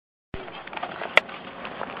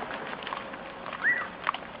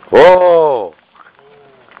Oh!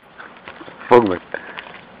 Pogledaj.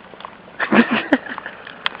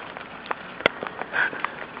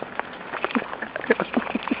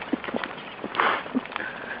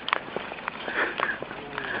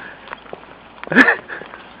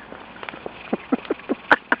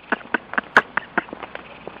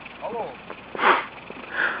 Alo?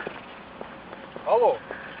 Alo?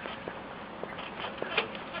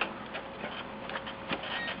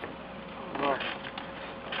 Da.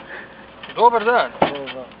 Dobar dan.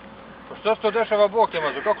 Da. Pa šta se to dešava, Bog te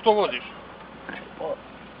mazo, kako to voziš? Pa,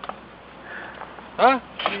 A?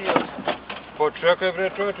 šio sam. Pa čekaj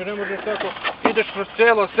bre čovječe, ne možeš tako, ideš kroz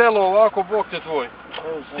cijelo selo ovako, Bog te tvoj.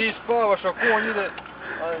 Ti spavaš, a konj ide,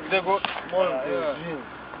 gdje go... Molim te, izvini.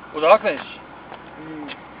 Odakle si?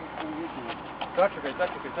 I Sačekaj,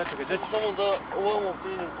 gdje si? samo da ovamo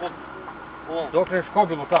krenem kod... Ovamo. Dok kreneš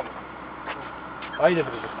kobilu tamo. Ajde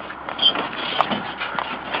brzo.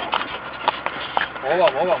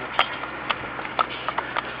 Ovamo.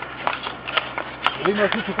 Ili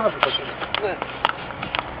imaš ličnu kartu pa će? Ne.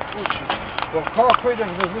 Uči. Pa kako ideš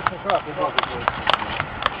bez lične karte, Bog te tvoj?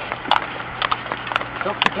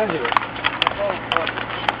 Kako si prezive? Na starom stvari.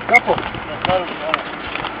 Kako? Na starom stvari.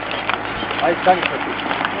 Ajde, stani sad ti.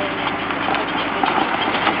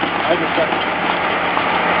 Ajde, stani.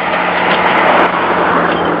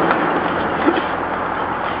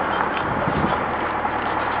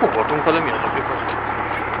 Pogotovo kada mi je zapripasti.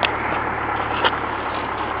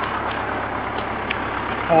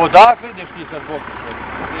 Odakle ideš ti sad, Bog te tvoj?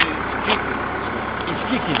 Iz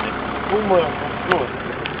Kikinde. Umoran sam skroz.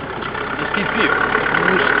 Jesi ti pio?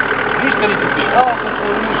 Ništa nisi pio. Samo sam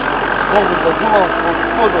se ništa. Mogu da duvam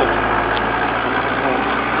kod dođe.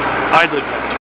 Ajde, dođe.